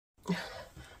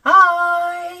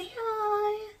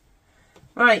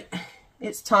Right,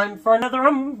 it's time for another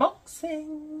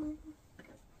unboxing.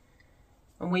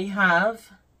 And we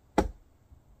have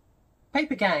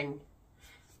Papergang.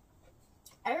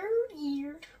 Oh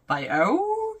dear. By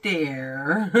Oh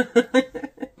Dear.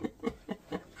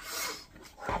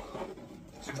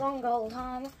 Strong girl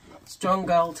time. Strong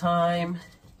girl time.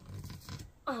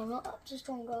 I'm not up to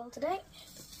strong girl today.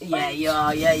 Yeah, you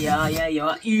are, yeah, you are, yeah, you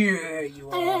are. Yeah, you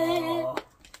are.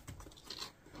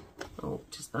 Oh,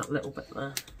 just that little bit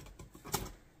there.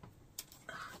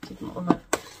 Didn't want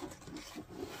to.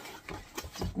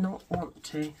 Did not want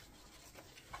to.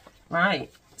 Right.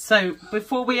 So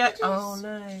before we, oh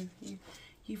no,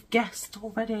 you've guessed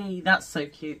already. That's so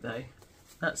cute though.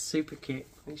 That's super cute.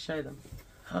 Let me show them.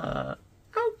 How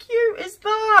cute is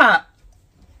that?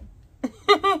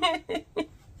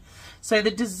 So the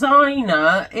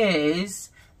designer is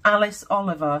Alice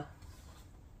Oliver.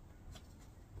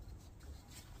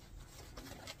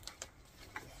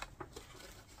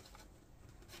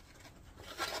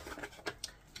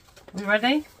 We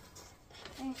ready?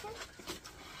 Mm-hmm.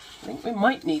 I think we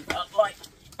might need that light,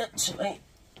 actually,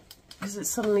 because it's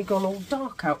suddenly gone all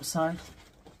dark outside.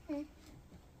 Mm.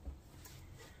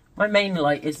 My main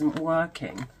light isn't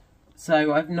working,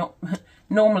 so I've not...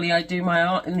 Normally I do my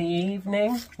art in the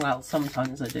evening. Well,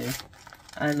 sometimes I do.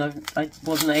 And I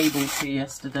wasn't able to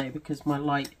yesterday because my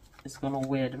light has gone all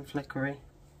weird and flickery.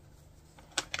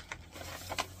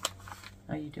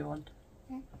 How you doing?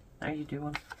 Mm. How you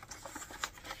doing?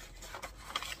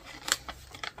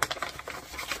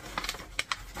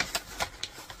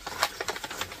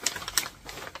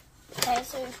 Okay,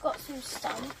 so we've got some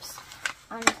stamps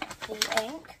and the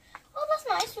ink. Oh, that's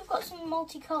nice. We've got some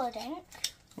multicoloured ink.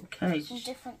 Okay. Some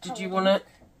different Did you coloured ink.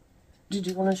 Did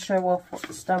you want to show off what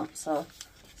the stamps are?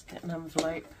 Let's get an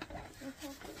envelope.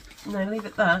 Mm-hmm. No, leave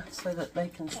it there so that they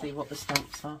can see what the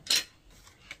stamps are.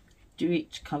 Do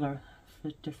each colour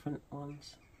for different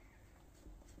ones.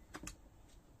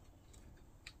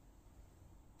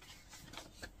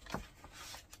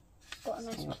 Got a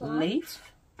nice Got plant. leaf.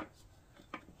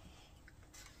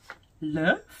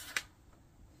 Love.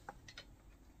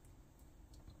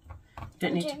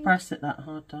 Don't need to press it that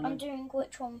hard, I'm darling. doing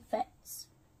which one fits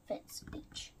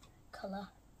each colour.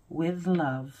 With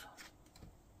love.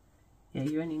 Yeah,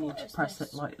 you only need What to is press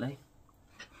this? it lightly.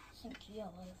 I think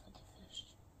yellow for the fish.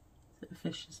 Is it a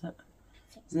fish, is it?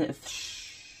 I think Is it a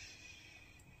fish?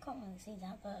 can't really see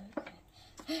that, but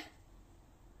okay.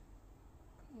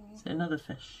 Is it another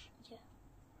fish? Yeah.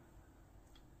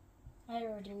 I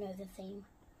already know the theme.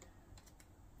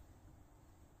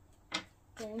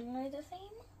 Do you want to know the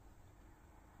theme?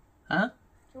 Huh?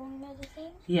 Do you want to know the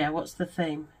theme? Yeah, what's the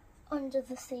theme? Under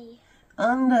the sea.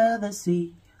 Under the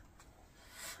sea.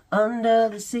 Under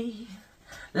the sea.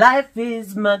 Life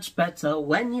is much better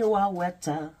when you are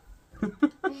wetter.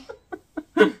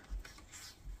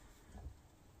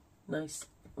 Nice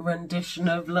rendition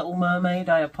of Little Mermaid.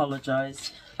 I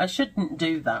apologise. I shouldn't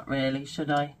do that really,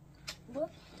 should I? What?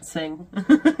 Sing.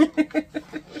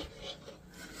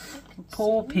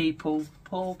 Poor people.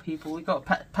 Poor people. We've got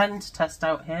a pen to test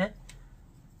out here.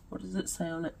 What does it say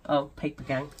on it? Oh,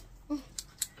 Papergang.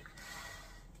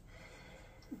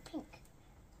 Pink.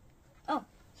 Oh.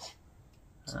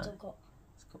 Still got.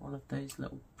 It's got one of those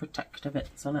little protector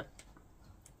bits on it.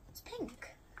 It's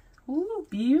pink. Ooh,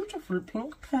 beautiful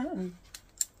pink pen.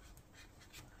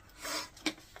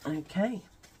 Okay,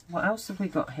 what else have we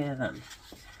got here then?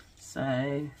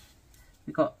 So,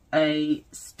 we've got a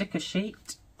sticker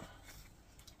sheet.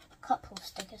 A couple of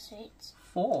sticker sheets.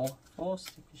 Four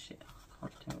sticker sheets. I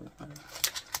can't tell with them.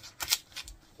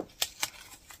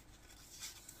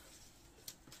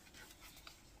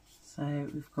 So,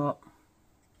 we've got,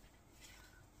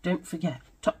 don't forget,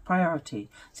 top priority.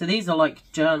 So these are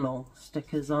like journal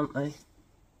stickers, aren't they?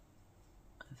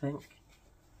 I think.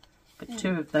 But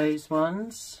two of those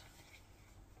ones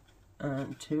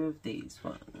and two of these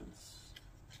ones.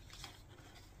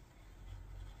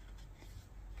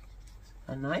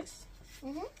 They're nice.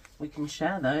 Mhm. We can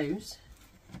share those.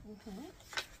 Mhm.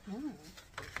 Mm.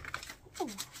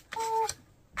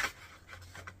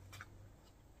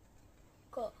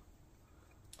 Got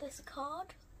this card.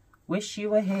 Wish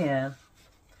you were here.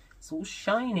 It's all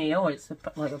shiny. Oh, it's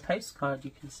like a postcard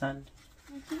you can send.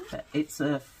 But it's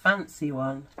a fancy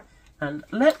one. And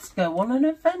let's go on an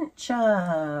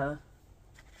adventure.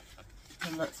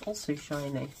 And that's also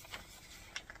shiny.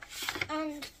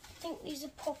 And I think these are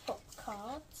pop-up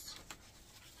cards.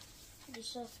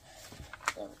 These are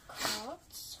little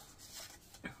cards.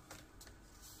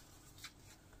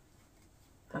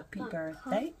 Happy That birthday.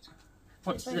 card.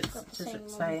 What They've does both got the it same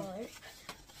say? envelope.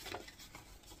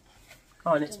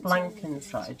 Oh, and it's blank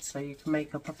inside, so you can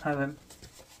make up a poem.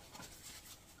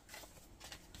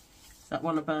 Is that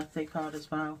one a birthday card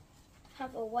as well?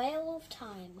 Have a whale of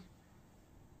time.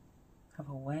 Have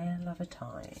a whale of a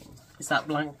time. Is that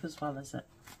blank as well, is it?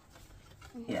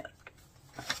 Mm-hmm. Yeah.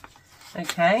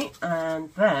 Okay, and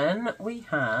then we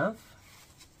have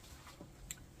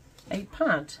a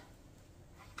pad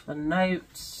for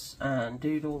notes and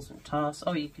doodles and tasks.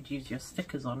 Oh, you could use your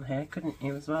stickers on here, couldn't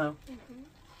you, as well? Mm-hmm.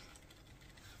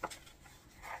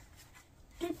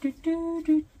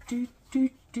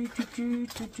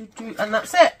 And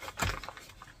that's it.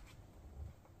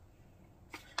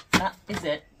 That is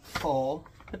it for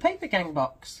the paper gang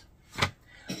box.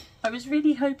 I was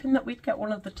really hoping that we'd get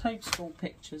one of the toadstool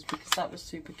pictures because that was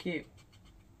super cute.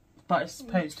 But I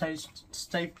suppose I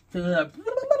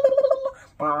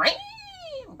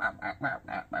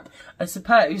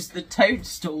suppose the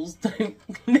toadstools don't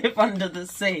live under the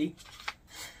sea.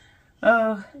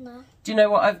 Oh, no. Do you know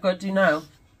what I've got to do now?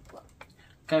 What?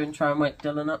 Go and try and wake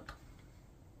Dylan up.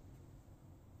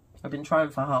 I've been trying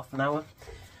for half an hour.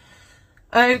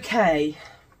 Okay,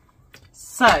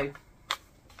 so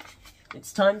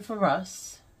it's time for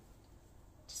us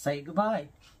to say goodbye.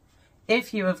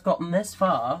 If you have gotten this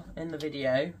far in the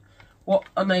video, what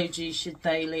emoji should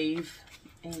they leave,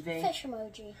 Evie? Fish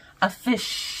emoji. A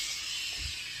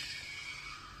fish.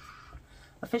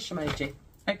 A fish emoji.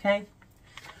 Okay.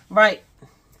 Right.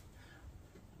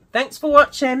 Thanks for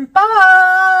watching. Bye.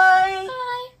 Bye.